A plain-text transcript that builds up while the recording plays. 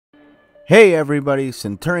Hey everybody,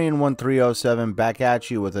 Centurion1307 back at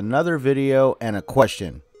you with another video and a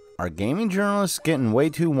question. Are gaming journalists getting way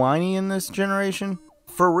too whiny in this generation?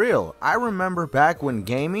 For real, I remember back when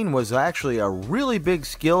gaming was actually a really big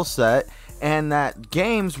skill set and that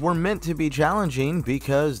games were meant to be challenging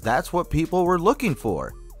because that's what people were looking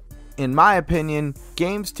for. In my opinion,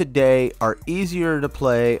 games today are easier to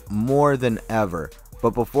play more than ever.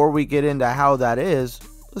 But before we get into how that is,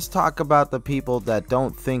 let's talk about the people that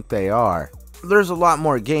don't think they are. There's a lot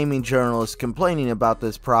more gaming journalists complaining about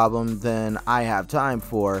this problem than I have time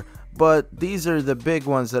for, but these are the big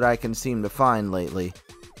ones that I can seem to find lately.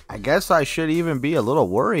 I guess I should even be a little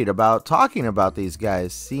worried about talking about these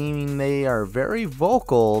guys, seeing they are very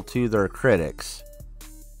vocal to their critics.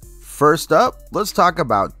 First up, let's talk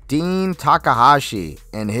about Dean Takahashi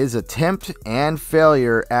and his attempt and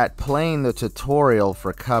failure at playing the tutorial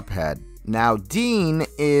for Cuphead. Now, Dean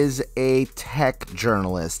is a tech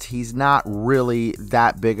journalist. He's not really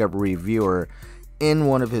that big of a reviewer. In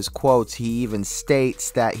one of his quotes, he even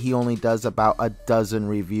states that he only does about a dozen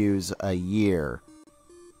reviews a year.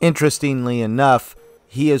 Interestingly enough,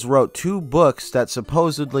 he has wrote 2 books that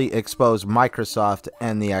supposedly expose Microsoft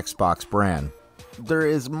and the Xbox brand. There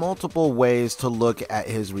is multiple ways to look at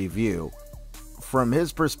his review. From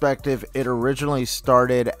his perspective, it originally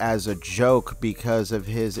started as a joke because of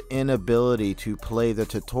his inability to play the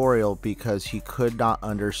tutorial because he could not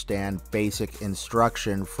understand basic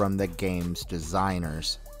instruction from the game's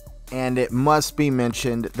designers. And it must be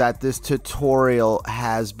mentioned that this tutorial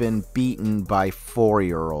has been beaten by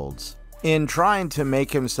 4-year-olds. In trying to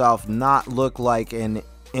make himself not look like an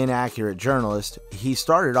inaccurate journalist, he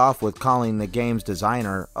started off with calling the game's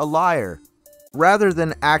designer a liar. Rather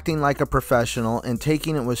than acting like a professional and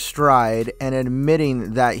taking it with stride and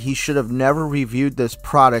admitting that he should have never reviewed this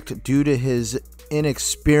product due to his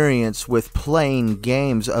inexperience with playing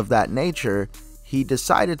games of that nature, he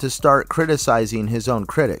decided to start criticizing his own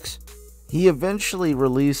critics. He eventually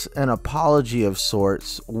released an apology of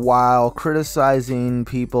sorts while criticizing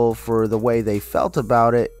people for the way they felt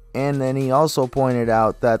about it, and then he also pointed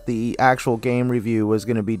out that the actual game review was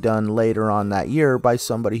going to be done later on that year by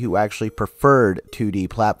somebody who actually preferred 2D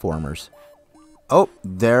platformers. Oh,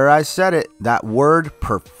 there I said it, that word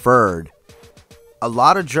preferred. A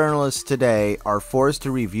lot of journalists today are forced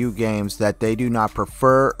to review games that they do not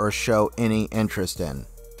prefer or show any interest in.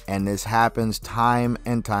 And this happens time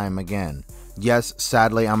and time again. Yes,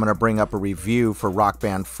 sadly, I'm going to bring up a review for Rock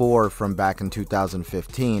Band 4 from back in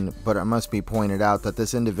 2015, but it must be pointed out that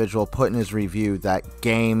this individual put in his review that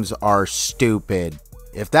games are stupid.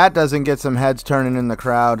 If that doesn't get some heads turning in the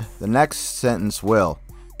crowd, the next sentence will.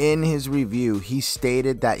 In his review, he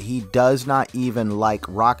stated that he does not even like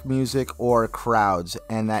rock music or crowds,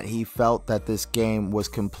 and that he felt that this game was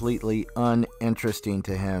completely uninteresting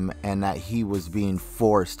to him and that he was being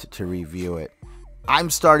forced to review it.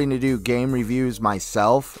 I'm starting to do game reviews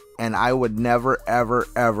myself, and I would never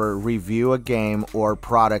ever review a game or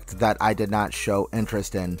product that I did not show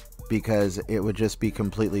interest in, because it would just be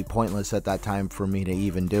completely pointless at that time for me to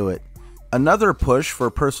even do it. Another push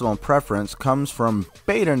for personal preference comes from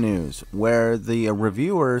Beta News, where the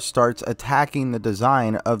reviewer starts attacking the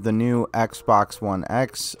design of the new Xbox One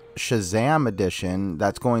X Shazam edition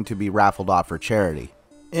that's going to be raffled off for charity.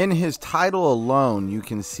 In his title alone, you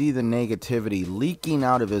can see the negativity leaking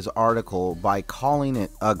out of his article by calling it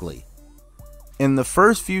ugly. In the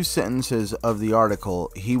first few sentences of the article,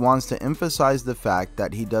 he wants to emphasize the fact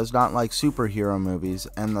that he does not like superhero movies,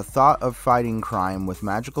 and the thought of fighting crime with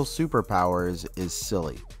magical superpowers is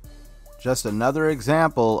silly. Just another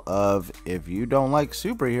example of, if you don't like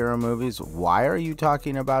superhero movies, why are you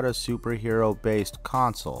talking about a superhero-based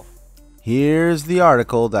console? Here's the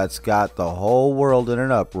article that's got the whole world in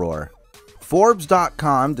an uproar.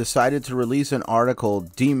 Forbes.com decided to release an article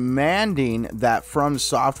demanding that From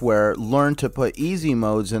Software learn to put easy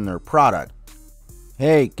modes in their product.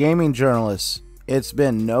 Hey, gaming journalists, it's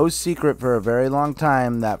been no secret for a very long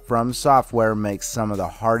time that From Software makes some of the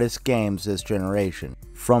hardest games this generation.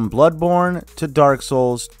 From Bloodborne to Dark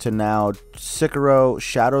Souls to now Sekiro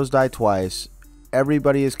Shadows Die Twice,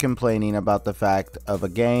 everybody is complaining about the fact of a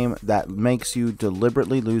game that makes you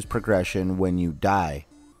deliberately lose progression when you die.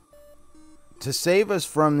 To save us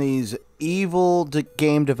from these evil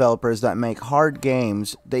game developers that make hard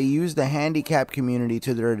games, they use the handicap community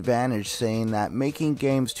to their advantage, saying that making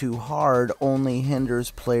games too hard only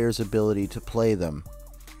hinders players' ability to play them.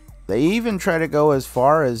 They even try to go as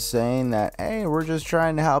far as saying that, hey, we're just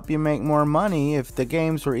trying to help you make more money. If the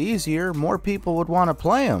games were easier, more people would want to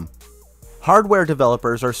play them. Hardware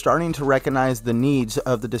developers are starting to recognize the needs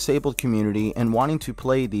of the disabled community and wanting to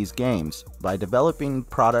play these games. By developing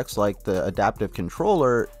products like the adaptive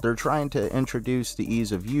controller, they're trying to introduce the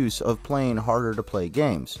ease of use of playing harder to play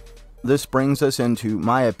games. This brings us into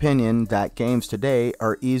my opinion that games today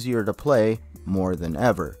are easier to play more than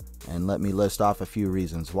ever, and let me list off a few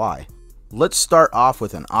reasons why. Let's start off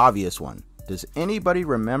with an obvious one. Does anybody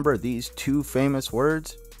remember these two famous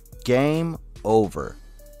words? Game over.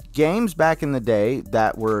 Games back in the day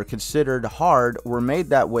that were considered hard were made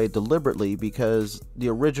that way deliberately because the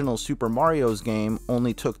original Super Mario's game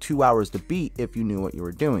only took 2 hours to beat if you knew what you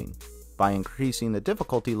were doing. By increasing the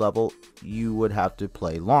difficulty level, you would have to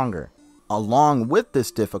play longer. Along with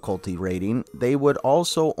this difficulty rating, they would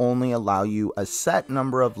also only allow you a set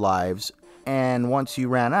number of lives, and once you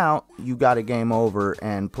ran out, you got a game over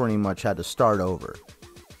and pretty much had to start over.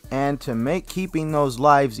 And to make keeping those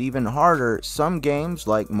lives even harder, some games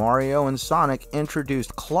like Mario and Sonic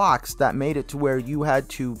introduced clocks that made it to where you had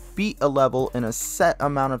to beat a level in a set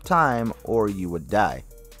amount of time or you would die.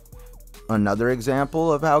 Another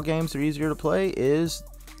example of how games are easier to play is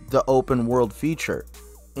the open world feature.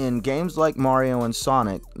 In games like Mario and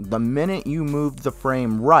Sonic, the minute you moved the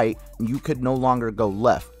frame right, you could no longer go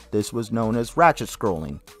left. This was known as ratchet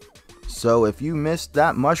scrolling. So if you missed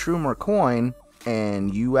that mushroom or coin,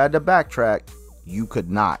 and you had to backtrack, you could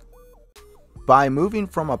not. By moving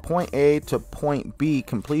from a point A to point B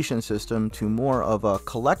completion system to more of a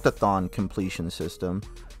collectathon completion system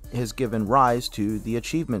has given rise to the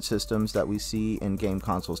achievement systems that we see in game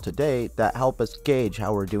consoles today that help us gauge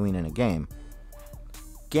how we're doing in a game.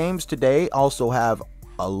 Games today also have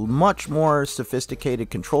a much more sophisticated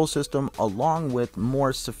control system along with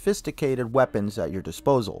more sophisticated weapons at your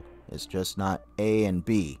disposal. It's just not A and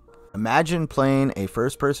B. Imagine playing a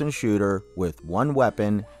first-person shooter with one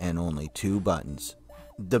weapon and only 2 buttons.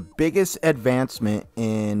 The biggest advancement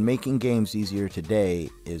in making games easier today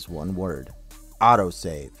is one word: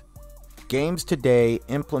 autosave. Games today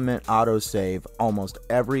implement autosave almost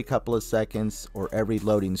every couple of seconds or every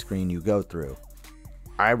loading screen you go through.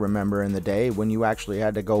 I remember in the day when you actually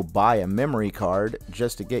had to go buy a memory card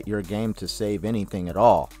just to get your game to save anything at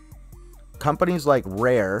all. Companies like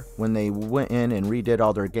Rare, when they went in and redid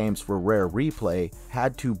all their games for Rare Replay,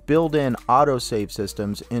 had to build in autosave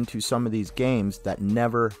systems into some of these games that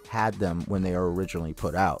never had them when they were originally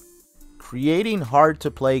put out. Creating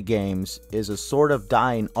hard-to-play games is a sort of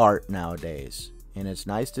dying art nowadays, and it's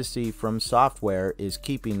nice to see From Software is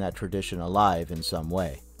keeping that tradition alive in some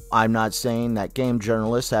way. I'm not saying that game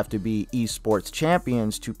journalists have to be esports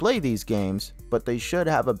champions to play these games, but they should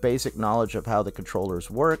have a basic knowledge of how the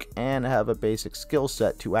controllers work and have a basic skill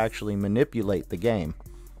set to actually manipulate the game.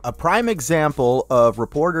 A prime example of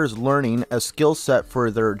reporters learning a skill set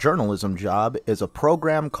for their journalism job is a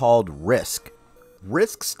program called RISC.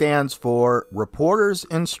 RISC stands for Reporters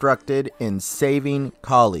Instructed in Saving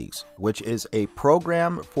Colleagues, which is a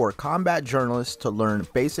program for combat journalists to learn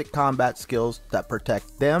basic combat skills that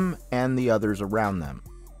protect them and the others around them.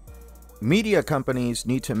 Media companies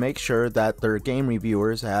need to make sure that their game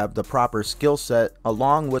reviewers have the proper skill set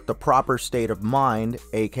along with the proper state of mind,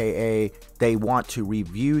 aka they want to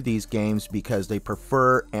review these games because they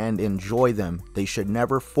prefer and enjoy them. They should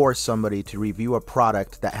never force somebody to review a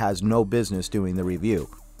product that has no business doing the review.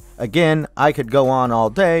 Again, I could go on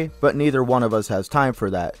all day, but neither one of us has time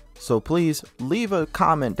for that. So please leave a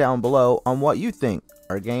comment down below on what you think.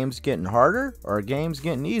 Are games getting harder or are games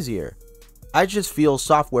getting easier? I just feel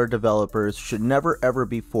software developers should never ever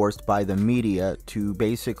be forced by the media to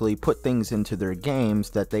basically put things into their games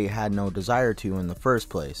that they had no desire to in the first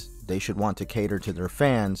place. They should want to cater to their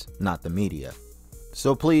fans, not the media.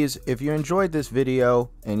 So please, if you enjoyed this video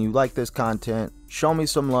and you like this content, show me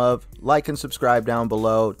some love, like and subscribe down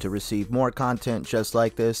below to receive more content just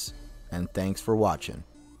like this, and thanks for watching.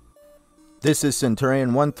 This is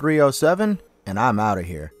Centurion 1307, and I'm out of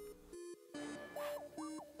here.